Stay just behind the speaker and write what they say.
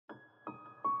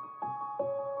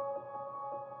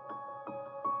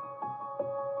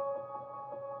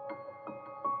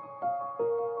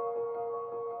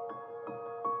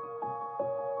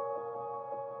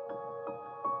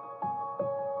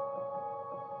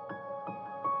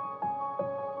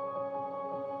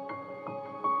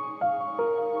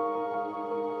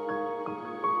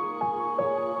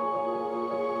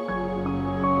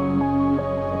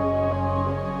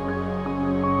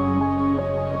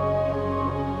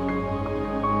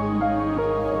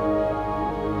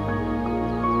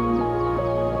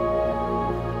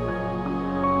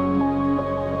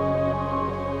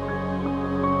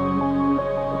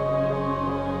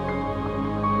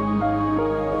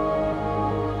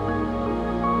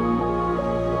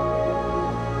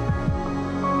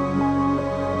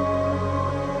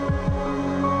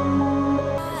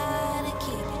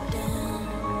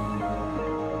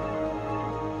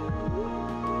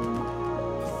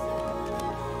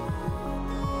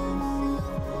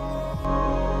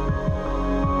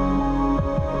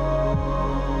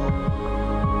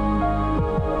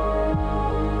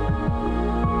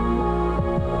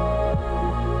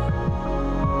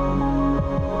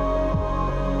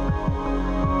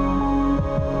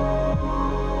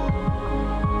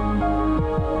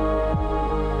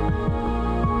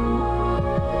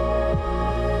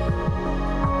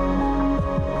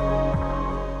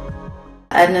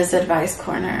Edna's Advice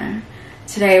Corner.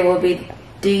 Today we'll be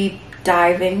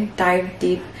dive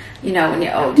deep. You know, when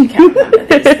you're old, you can't remember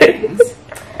these things.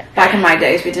 Back in my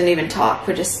days, we didn't even talk.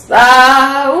 We just, ooh.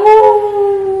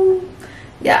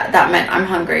 Yeah, that meant I'm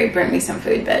hungry. Bring me some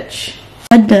food, bitch.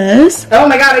 Edna's. Oh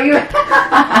my god, are you?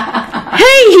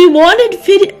 Hey, he wanted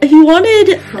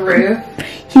proof.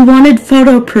 He wanted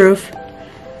photo proof.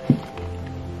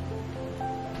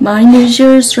 My New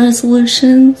Year's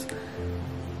resolutions.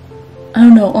 I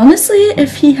don't know. Honestly,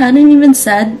 if he hadn't even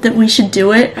said that we should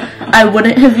do it, I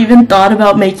wouldn't have even thought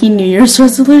about making New Year's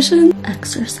resolutions.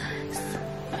 Exercise.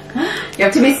 You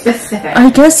have to be specific. I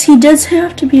guess he does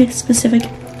have to be specific.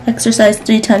 Exercise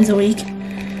 3 times a week.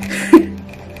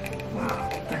 Wow,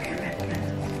 the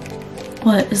commitment.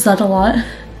 What? Is that a lot?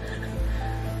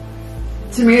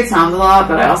 To me, it sounds a lot,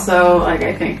 but I also, like,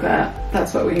 I think that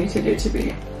that's what we need to do to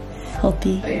be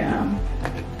healthy. Yeah.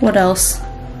 What else?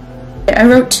 I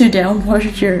wrote 2 down. What are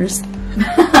yours?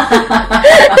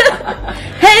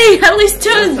 Hey, at least 2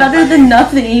 is better than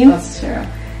nothing. That's true.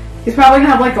 He's probably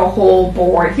gonna have like a whole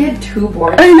board. He had 2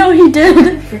 boards. I know he did.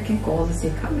 What freaking goals is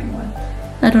he coming with?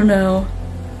 I don't know.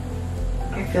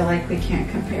 I feel like we can't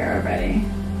compare already.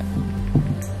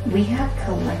 We have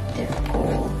collective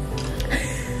goals.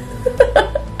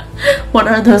 What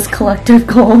are those collective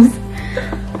goals?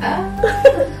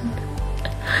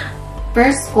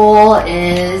 First goal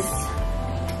is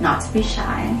not to be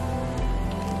shy.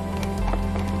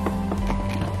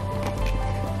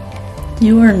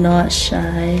 You are not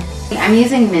shy. I'm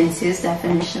using Minsu's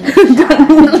definition of shy.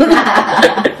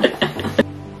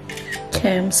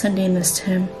 Okay, I'm sending this to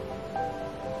him.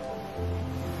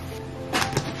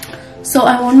 So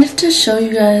I wanted to show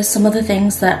you guys some of the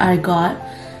things that I got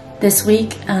this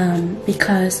week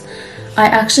because I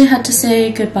actually had to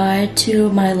say goodbye to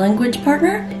my language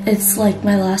partner. It's like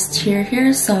my last year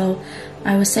here, so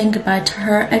I was saying goodbye to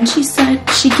her, and she said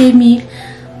she gave me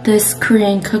this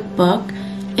Korean cookbook.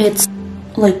 It's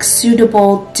like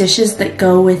suitable dishes that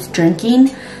go with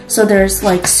drinking. So there's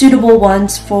like suitable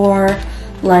ones for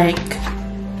like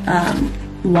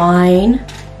wine,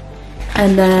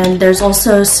 and then there's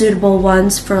also suitable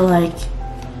ones for like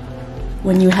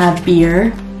when you have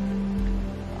beer.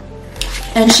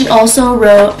 And she also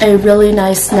wrote a really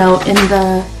nice note in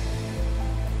the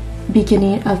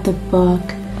beginning of the book,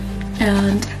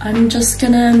 and I'm just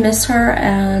gonna miss her,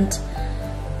 and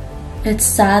it's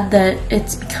sad that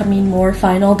it's becoming more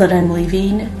final that I'm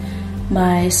leaving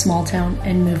my small town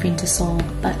and moving to Seoul.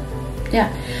 But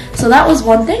yeah, so that was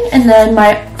one thing. And then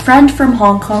my friend from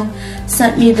Hong Kong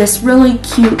sent me this really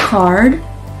cute card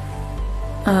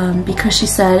because she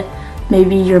said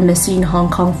maybe you're missing Hong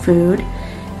Kong food.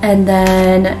 And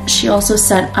then she also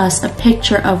sent us a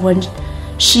picture of when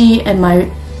she and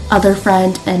my other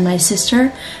friend and my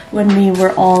sister, when we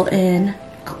were all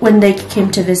when they came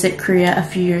to visit Korea a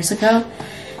few years ago.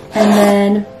 And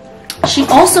then she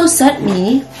also sent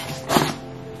me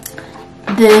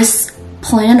this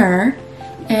planner,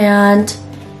 and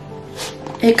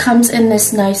it comes in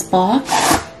this nice box,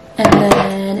 and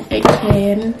then it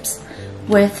comes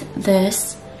with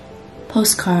this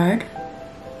postcard.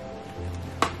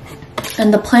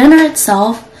 And the planner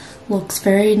itself looks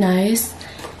very nice.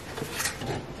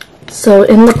 So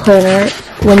in the planner,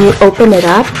 when you open it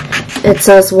up, it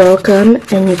says welcome,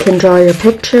 and you can draw your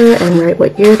picture and write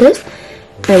what year it is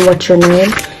and what's your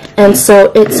name. And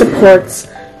so it supports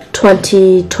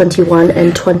 2021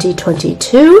 and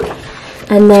 2022.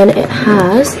 And then it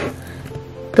has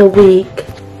the week,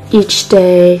 each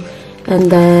day, and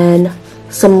then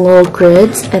some little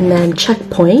grids, and then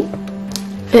checkpoint.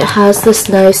 It has this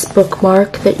nice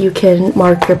bookmark that you can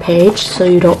mark your page so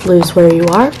you don't lose where you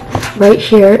are. Right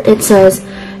here it says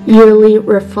yearly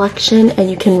reflection, and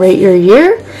you can rate your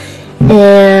year,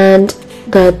 and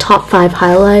the top 5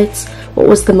 highlights. What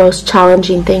was the most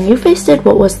challenging thing you faced?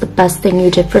 What was the best thing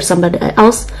you did for somebody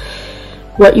else?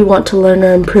 What you want to learn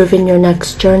or improve in your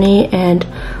next journey, and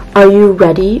are you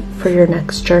ready for your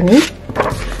next journey?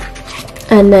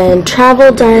 And then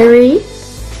travel diary,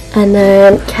 and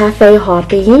then cafe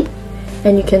hopping,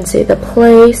 and you can see the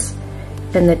place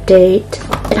and the date.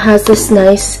 It has this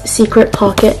nice secret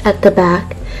pocket at the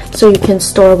back, so you can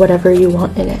store whatever you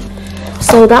want in it.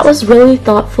 So that was really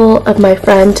thoughtful of my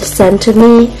friend to send to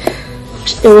me.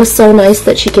 It was so nice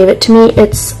that she gave it to me.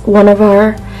 It's one of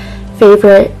our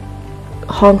favorite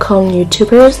Hong Kong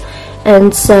YouTubers,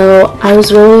 and so I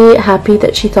was really happy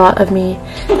that she thought of me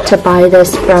to buy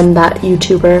this from that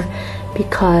YouTuber,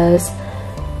 because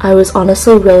I was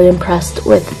honestly really impressed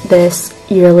with this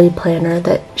yearly planner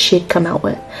that she'd come out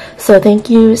with. So thank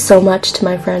you so much to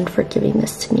my friend for giving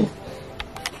this to me.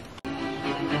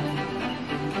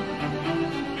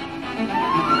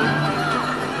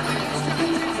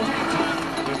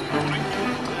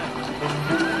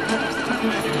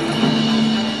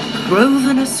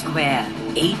 Grosvenor Square,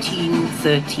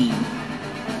 1813.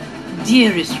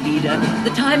 Dearest reader,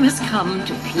 the time has come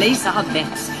to place our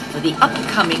bets for the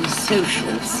upcoming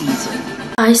social season.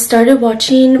 I started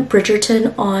watching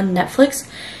Bridgerton on Netflix,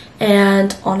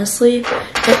 and honestly,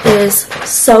 it is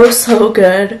so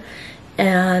good,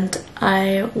 and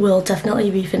I will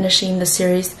definitely be finishing the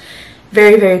series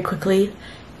very quickly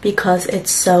because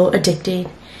it's so addicting.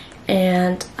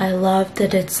 And I love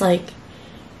that it's like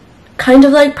kind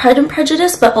of like Pride and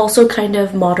Prejudice, but also kind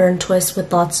of modern twist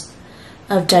with lots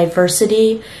of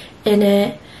diversity in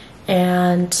it.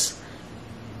 And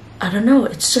I don't know,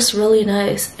 it's just really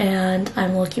nice, and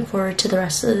I'm looking forward to the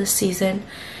rest of the season,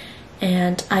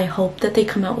 and I hope that they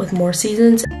come out with more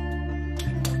seasons.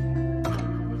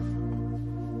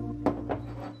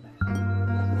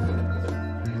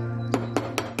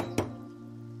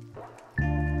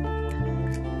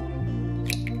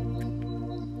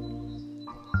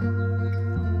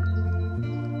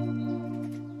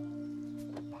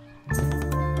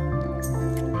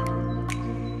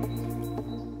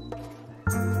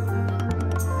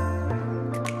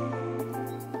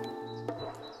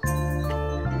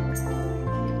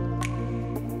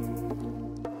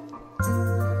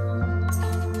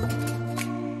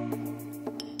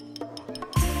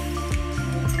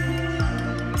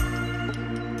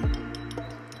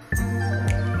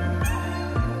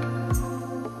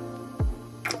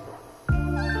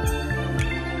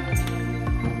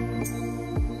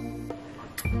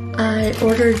 I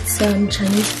ordered some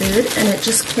Chinese food and it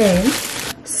just came.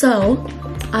 So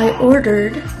I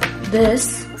ordered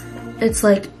this. It's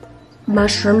like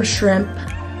mushroom, shrimp,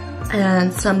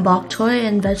 and some bok choy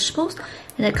and vegetables,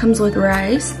 and it comes with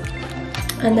rice.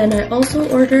 And then I also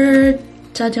ordered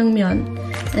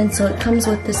jjajangmyeon, and so it comes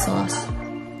with the sauce.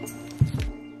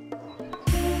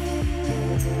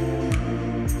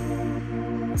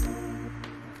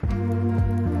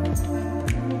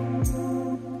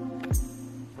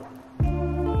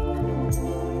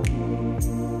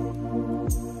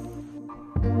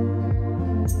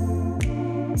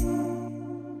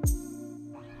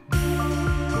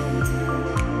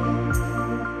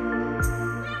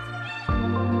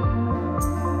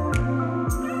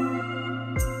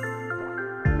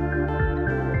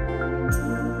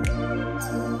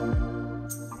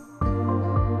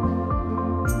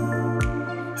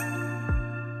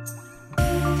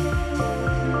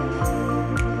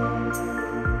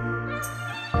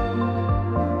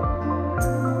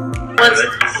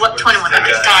 What 21?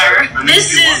 Dyer.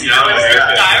 This is what is it?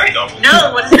 Dyer?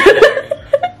 No, what is it?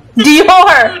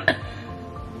 Dior.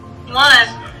 One.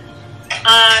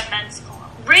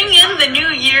 Bring in the new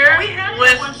year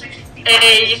with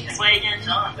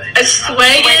a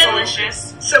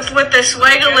Swagalicious. So with a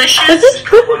Swagalicious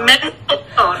menthol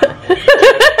cone.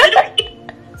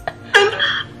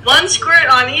 One squirt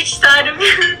on each side of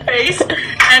your face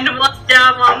and one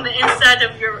dab on the inside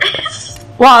of your wrist.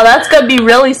 Wow, that's gonna be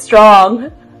really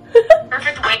strong.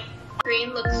 Perfect white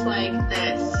screen looks like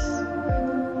this.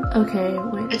 Okay,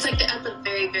 wait. It's like at the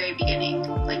very beginning,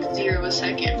 like 0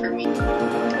 second for me.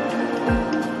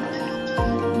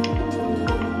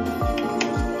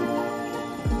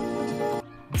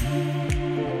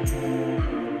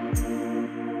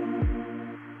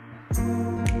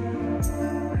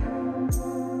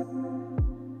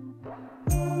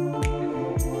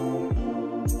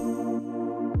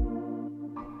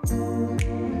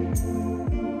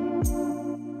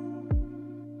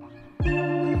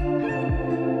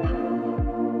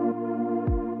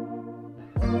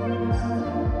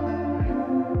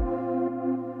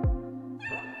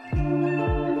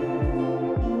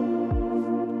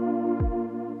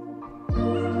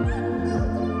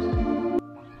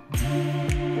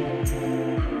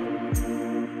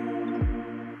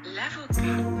 Level